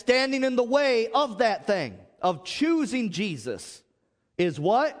that's standing in the way of that thing, of choosing Jesus, is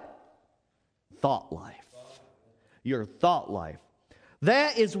what? Thought life. Your thought life.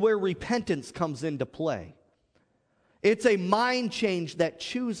 That is where repentance comes into play. It's a mind change that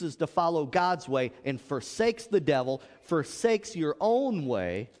chooses to follow God's way and forsakes the devil, forsakes your own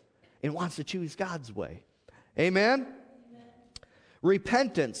way, and wants to choose God's way. Amen?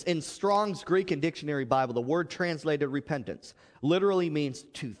 Repentance, in Strong's Greek and Dictionary Bible, the word translated repentance literally means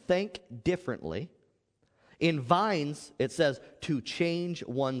to think differently. In Vines, it says to change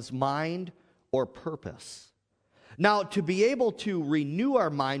one's mind or purpose. Now, to be able to renew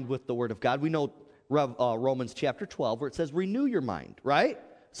our mind with the Word of God, we know Romans chapter 12, where it says renew your mind, right? It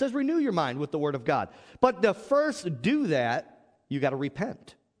says renew your mind with the Word of God. But to first do that, you got to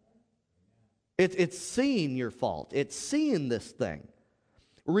repent. It's seeing your fault. It's seeing this thing.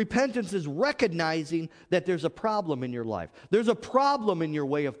 Repentance is recognizing that there's a problem in your life. There's a problem in your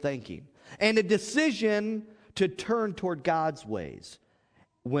way of thinking. And a decision to turn toward God's ways.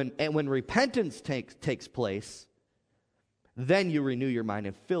 When repentance takes place, then you renew your mind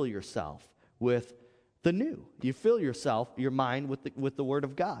and fill yourself with the new. You fill your mind with the Word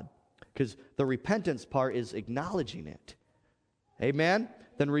of God. Because the repentance part is acknowledging it. Amen?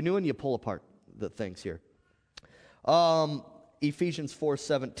 Then renewing, you pull apart the things here. Ephesians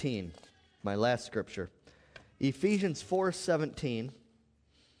 4:17, my last scripture. Ephesians 4:17.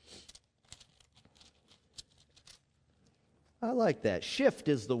 I like that. Shift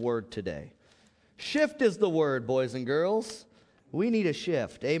is the word today. Shift is the word, boys and girls. We need a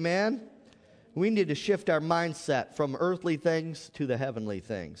shift. Amen? We need to shift our mindset from earthly things to the heavenly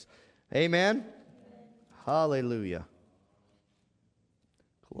things. Amen? Hallelujah.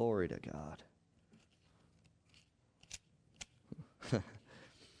 Glory to God.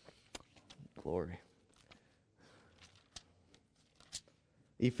 Glory.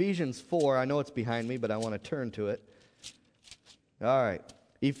 Ephesians 4, I know it's behind me, but I want to turn to it. All right.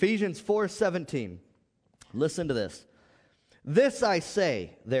 Ephesians 4:17. Listen to this. This I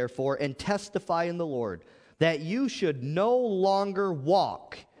say, therefore, and testify in the Lord, that you should no longer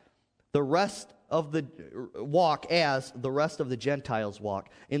walk the rest walk as the rest of the Gentiles walk,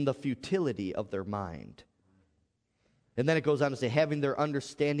 in the futility of their mind. And then it goes on to say, having their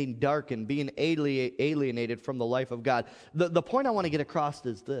understanding darkened, being alienated from the life of God. The point I want to get across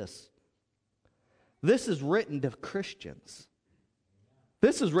is this. This is written to Christians.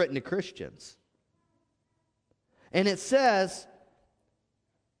 This is written to Christians. And it says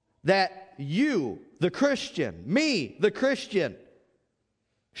that you, the Christian, me, the Christian,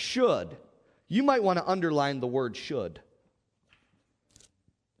 should. You might want to underline the word should.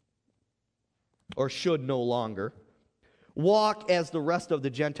 Or should no longer. Walk as the rest of the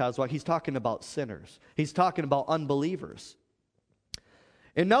Gentiles walk. He's talking about sinners. He's talking about unbelievers.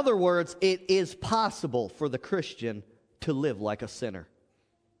 In other words, it is possible for the Christian to live like a sinner.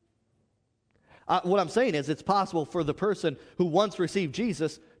 What I'm saying is it's possible for the person who once received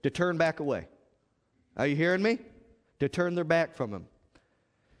Jesus to turn back away. Are you hearing me? To turn their back from him.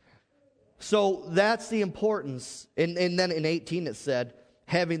 So that's the importance. And then in 18 it said,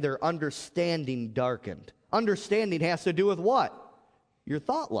 having their understanding darkened. Understanding has to do with what? Your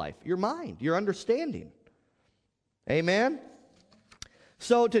thought life, your mind, your understanding. Amen?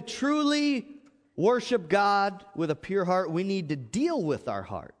 So to truly worship God with a pure heart, we need to deal with our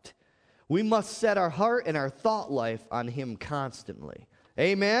heart. We must set our heart and our thought life on Him constantly.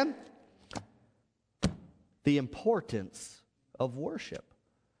 Amen? The importance of worship.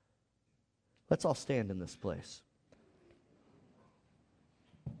 Let's all stand in this place.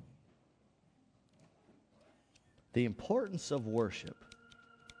 The importance of worship.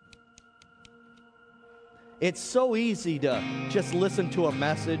 It's so easy to just listen to a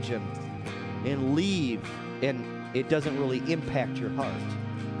message and leave, and it doesn't really impact your heart.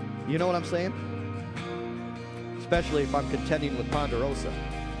 You know what I'm saying? Especially if I'm contending with Ponderosa.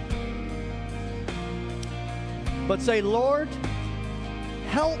 But say, Lord,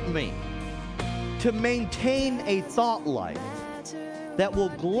 help me to maintain a thought life that will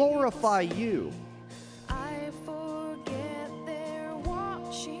glorify you.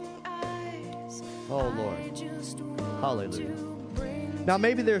 Oh, Lord. Hallelujah. Now,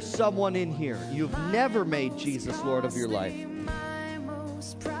 maybe there's someone in here. You've never made Jesus Lord of your life.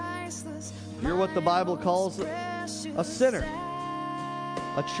 You're what the Bible calls a sinner,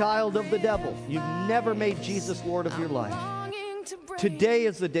 a child of the devil. You've never made Jesus Lord of your life. Today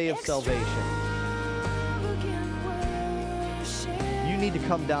is the day of salvation. You need to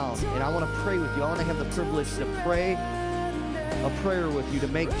come down, and I want to pray with you. I want to have the privilege to pray a prayer with you to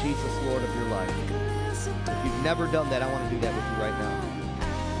make Jesus Lord of your life. If you've never done that, I want to do that with you right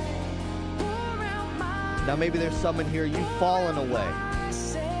now. Now maybe there's someone here, you've fallen away.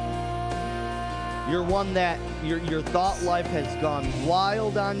 You're one that your thought life has gone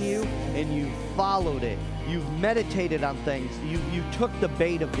wild on you, and you've followed it. You've meditated on things. You took the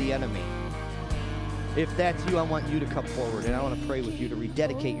bait of the enemy. If that's you, I want you to come forward, and I want to pray with you to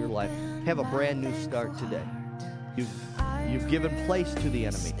rededicate your life. Have a brand new start today. You've given place to the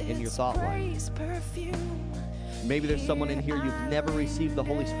enemy in your thought life. Maybe there's someone in here, you've never received the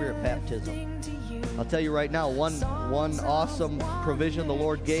Holy Spirit baptism. I'll tell you right now, one awesome provision the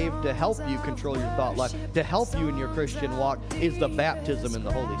Lord gave to help you control your thought life, to help you in your Christian walk, is the baptism in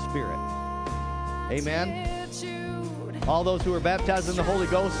the Holy Spirit. Amen? All those who are baptized in the Holy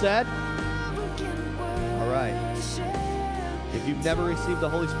Ghost said? All right. If you've never received the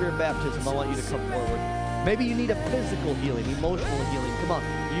Holy Spirit baptism, I want you to come forward. Maybe you need a physical healing, emotional healing. Come on.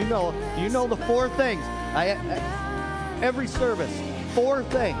 You know the four things. Every service, four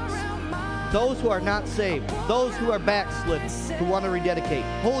things. Those who are not saved, those who are backslidden, who want to rededicate,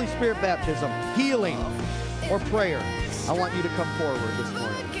 Holy Spirit baptism, healing, or prayer. I want you to come forward this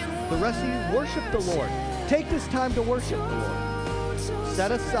morning. The rest of you, worship the Lord. Take this time to worship the Lord.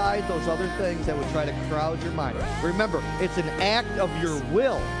 Set aside those other things that would try to crowd your mind. Remember, it's an act of your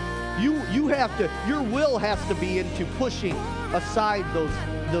will. Your will has to be into pushing aside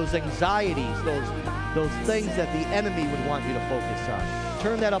those anxieties, those things that the enemy would want you to focus on.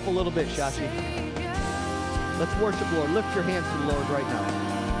 Turn that up a little bit, Shashi. Let's worship the Lord. Lift your hands to the Lord right now.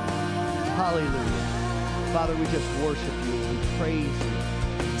 Hallelujah. Father, we just worship you. We praise you.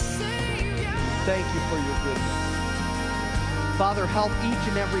 Thank you for your goodness. Father, help each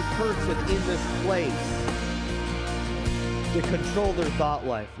and every person in this place to control their thought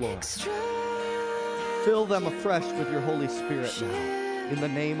life, Lord. Fill them afresh with your Holy Spirit now. In the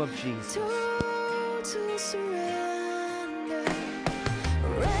name of Jesus.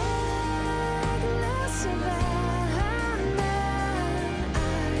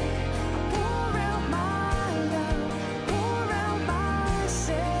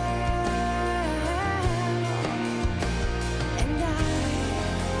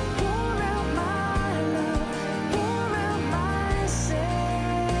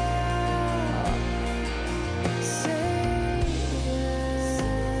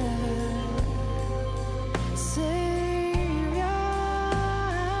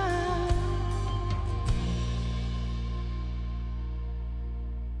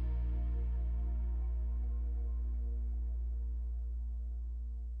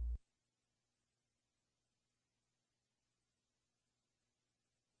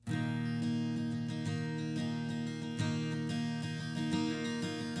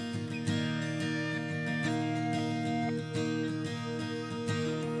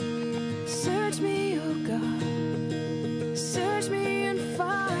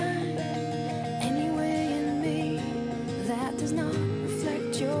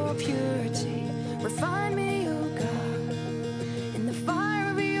 your purity. Refine me, O God, in the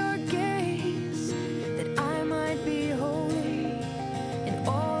fire of your gaze, that I might be holy in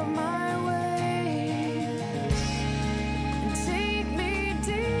all of my ways. And take me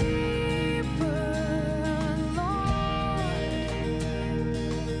deeper, Lord.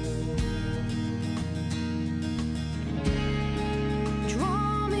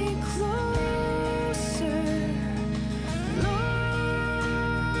 Draw me closer, Lord.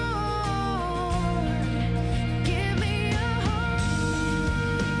 Give me a heart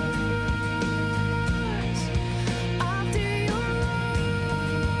after your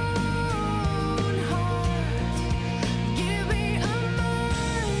own heart. Give me a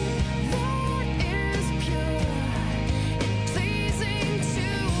mind that is pure and pleasing to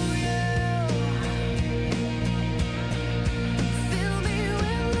you. Fill me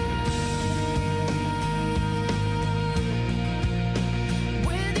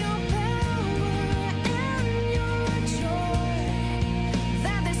with your power and your joy,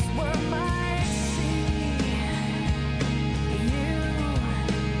 that this world might see you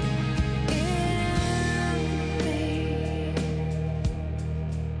in me.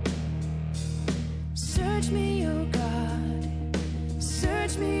 Search me, O God,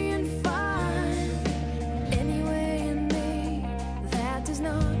 search me and find any way in me that does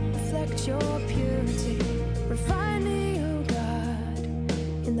not reflect your purity. Refine me, O God,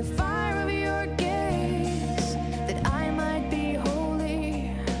 in the fire of your gaze, that I might be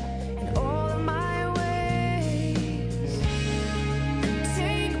holy in all of my ways.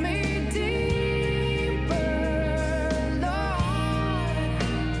 Take me deeper, Lord.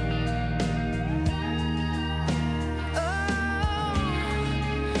 Oh,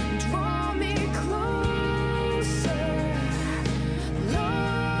 draw me closer, Lord.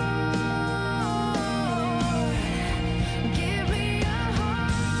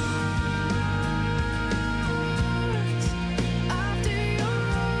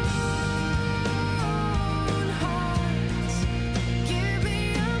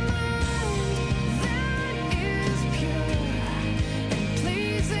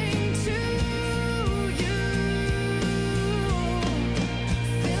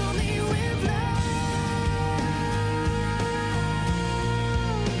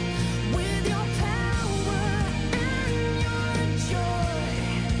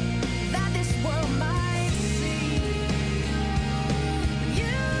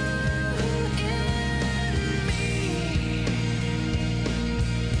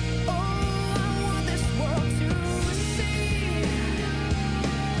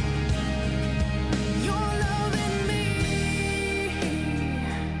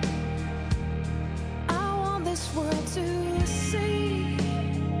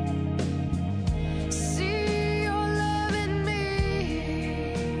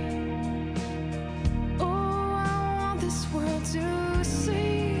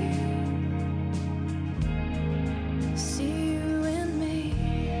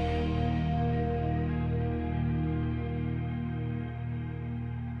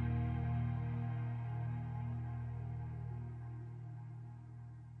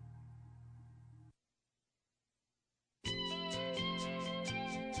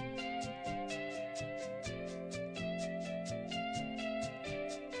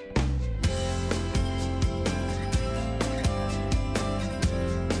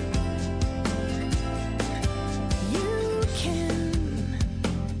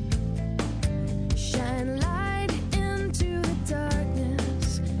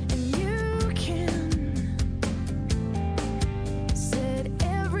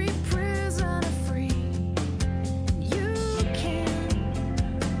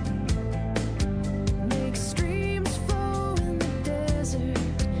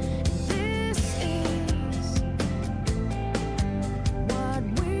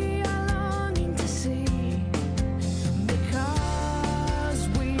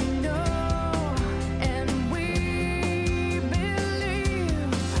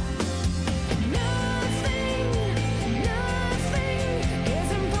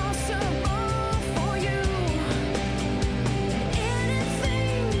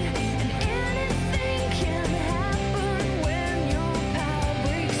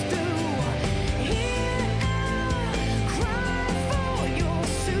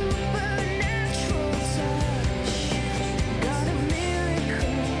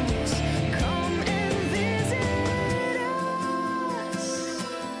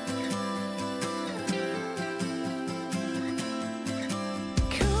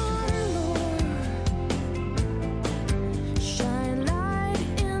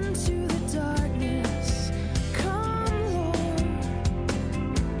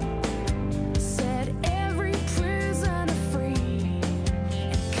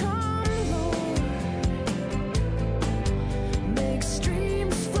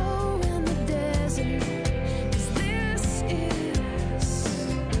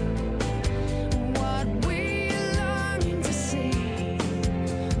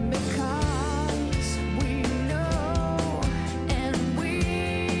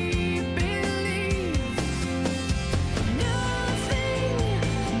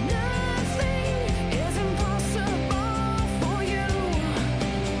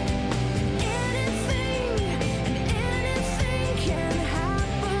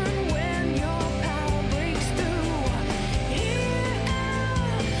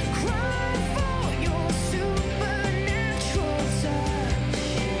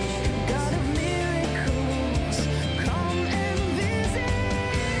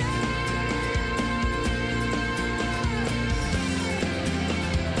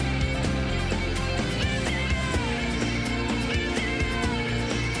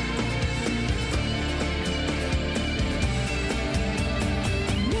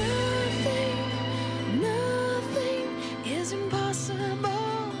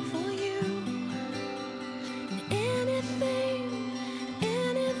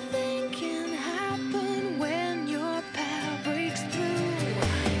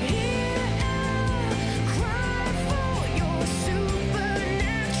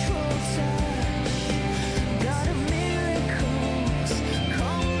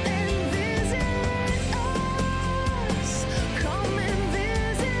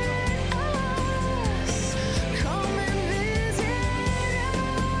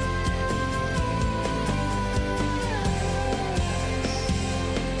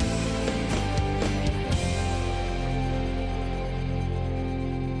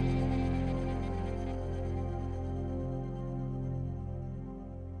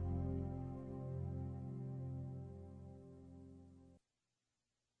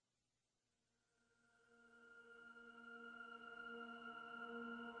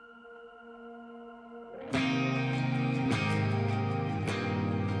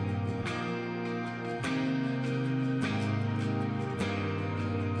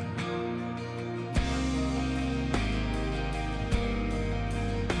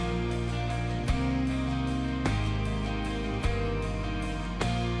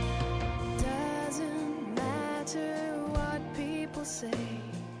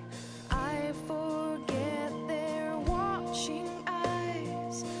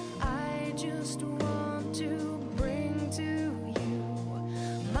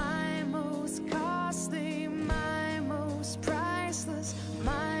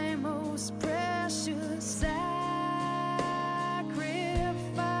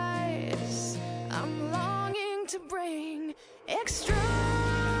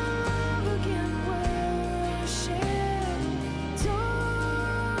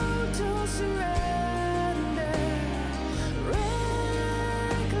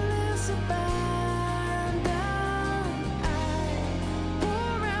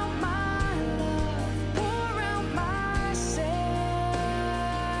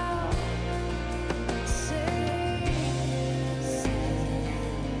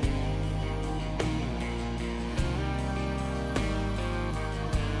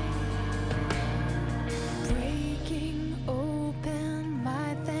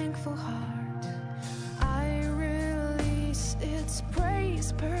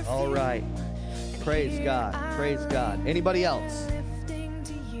 his perfume. All right. Praise God. Praise God. Anybody else? Lifting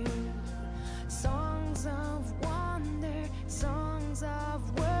to you songs of wonder, songs of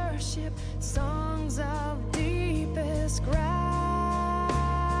worship, songs of deepest gratitude,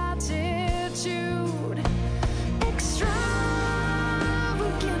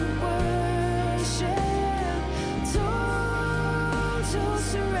 extravagant worship, total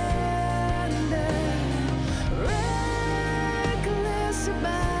surrender, reckless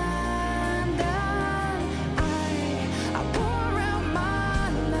abandon. I pour out my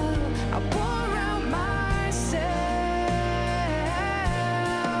love, I pour out myself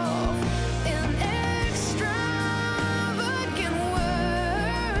in extravagant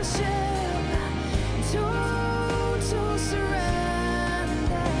worship, total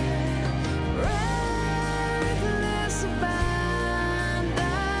surrender, reckless abandon.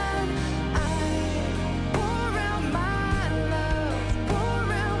 I pour out my love,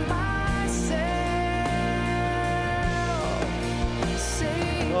 pour out myself.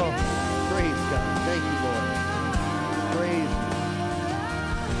 Say Oh, praise God. Thank you, Lord. Praise you.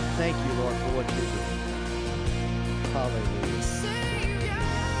 Thank you, Lord, for what you're doing. Hallelujah. Savior.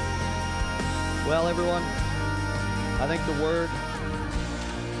 Well, everyone, I think the word,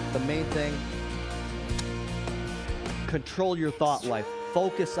 the main thing, control your thought life.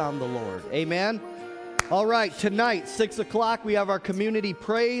 Focus on the Lord. Amen? All right, tonight, 6 o'clock, we have our community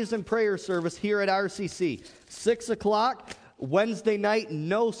praise and prayer service here at RCC. 6 o'clock, Wednesday night,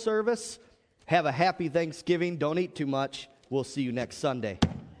 no service. Have a happy Thanksgiving. Don't eat too much. We'll see you next Sunday.